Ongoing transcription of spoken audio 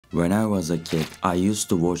When I was a kid, I used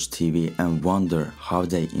to watch TV and wonder how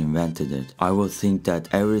they invented it. I would think that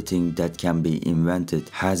everything that can be invented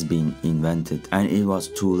has been invented and it was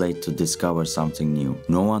too late to discover something new.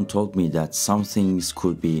 No one told me that some things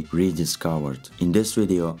could be rediscovered. In this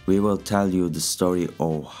video, we will tell you the story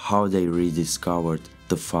of how they rediscovered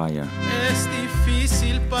the fire. Es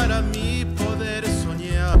difícil para mí poder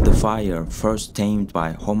soñar. The fire, first tamed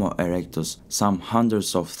by Homo erectus some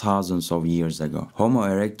hundreds of thousands of years ago. Homo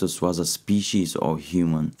erectus was a species of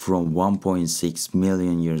human from 1.6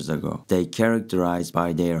 million years ago. They characterized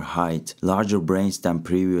by their height, larger brains than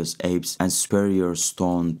previous apes, and superior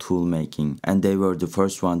stone tool-making, and they were the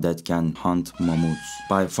first one that can hunt mammoths.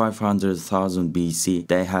 By 500,000 BC,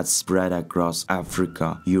 they had spread across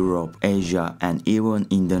Africa, Europe, Asia, and even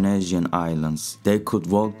Indonesian islands. They could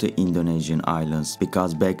walk the Indonesian islands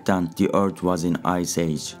because back then the earth was in ice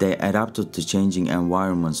age. They adapted to changing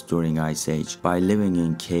environments during ice age by living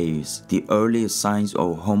in caves. The earliest signs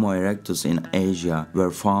of Homo erectus in Asia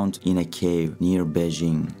were found in a cave near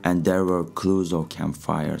Beijing, and there were clues of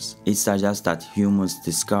campfires. It suggests that humans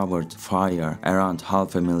discovered fire around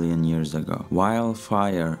 500,000 years ago. While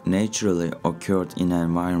fire naturally occurred in an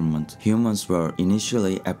environment, humans were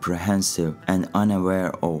initially apprehensive and unaware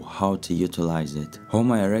of how to utilize it.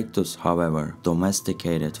 Homo erectus, however,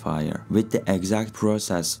 domesticated fire, with the exact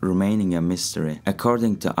process remaining a mystery.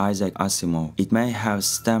 According to Isaac Asimov, it may have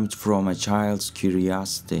stemmed from a child's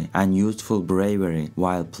curiosity and youthful bravery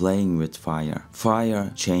while playing with fire.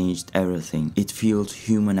 Fire changed everything. It fueled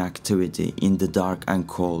human activity in the dark and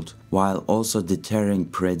cold, while also deterring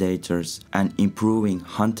predators and improving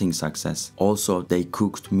hunting success. Also, they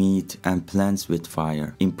cooked meat and plants with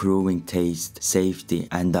fire, improving taste, safety,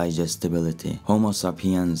 and digestibility. Homo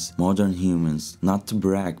sapiens, modern humans, not to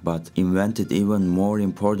brag, but invented even more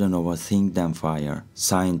important of a thing than fire,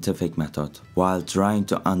 scientific method. While trying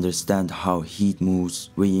to understand how heat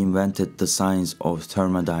moves, we invented the science of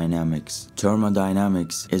thermodynamics.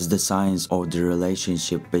 Thermodynamics is the science of the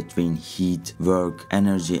relationship between heat, work,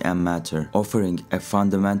 energy, and matter, offering a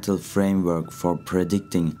fundamental framework for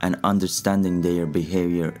predicting and understanding their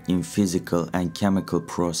behavior in physical and chemical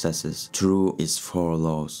processes through its 4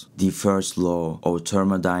 laws. The first law of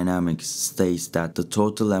thermodynamics states that the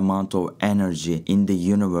total amount of energy in the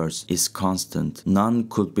universe is constant. None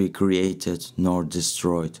could be created nor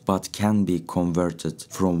destroyed, but can be converted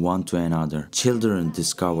from one to another. Children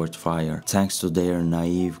discovered fire thanks to their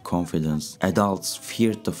naive confidence. Adults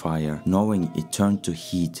feared the fire, knowing it turned to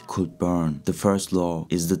heat, could burn. The first law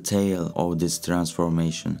is the tale of this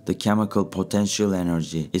transformation. The chemical potential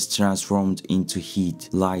energy is transformed into heat,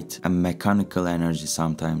 light, and mechanical energy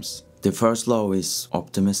sometimes. The first law is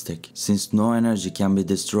optimistic. Since no energy can be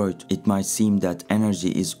destroyed, it might seem that energy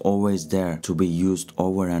is always there to be used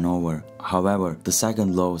over and over. However, the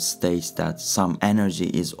second law states that some energy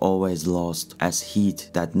is always lost as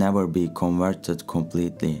heat that never be converted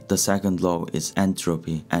completely. The second law is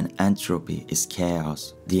entropy, and entropy is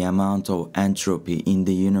chaos. The amount of entropy in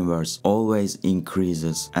the universe always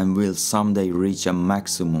increases and will someday reach a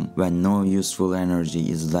maximum when no useful energy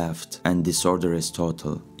is left and disorder is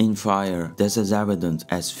total. In fire, this is evident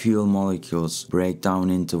as fuel molecules break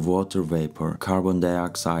down into water vapor, carbon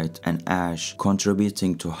dioxide, and ash,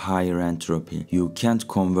 contributing to higher entropy. You can't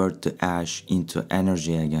convert the ash into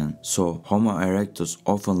energy again, so Homo erectus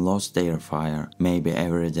often lost their fire, maybe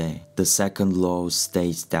every day. The second law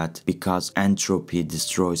states that because entropy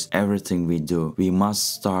destroys everything we do, we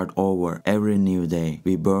must start over every new day.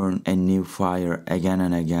 We burn a new fire again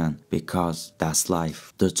and again, because that's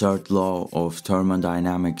life. The third law of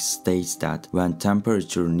thermodynamics states that when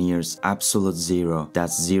temperature nears absolute zero,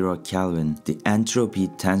 that's 0 Kelvin, the entropy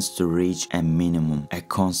tends to reach a minimum, a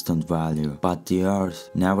constant value. But the Earth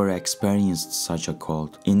never experienced such a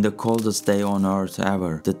cold. In the coldest day on Earth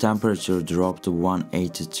ever, the temperature dropped to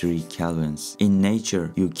 183 Kelvins. In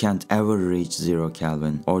nature, you can't ever reach 0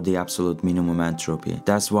 Kelvin or the absolute minimum entropy.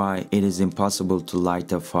 That's why it is impossible to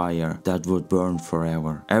light a fire that would burn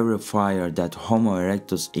forever. Every fire that Homo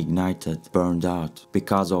erectus ignited burned out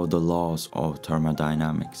because of the laws of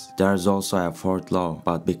thermodynamics. There's also a fourth law,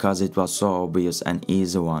 but because it was so obvious and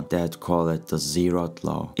easy one, they'd call it the zeroth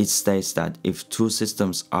law. It states that if two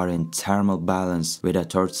systems are in thermal balance with a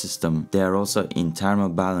third system, they are also in thermal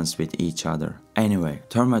balance with each other. Anyway,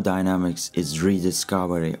 thermodynamics is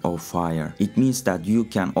rediscovery of fire. It means that you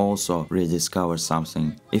can also rediscover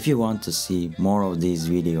something. If you want to see more of these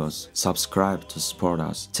videos, subscribe to support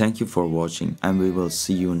us. Thank you for watching, and we will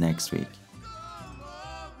see you next week.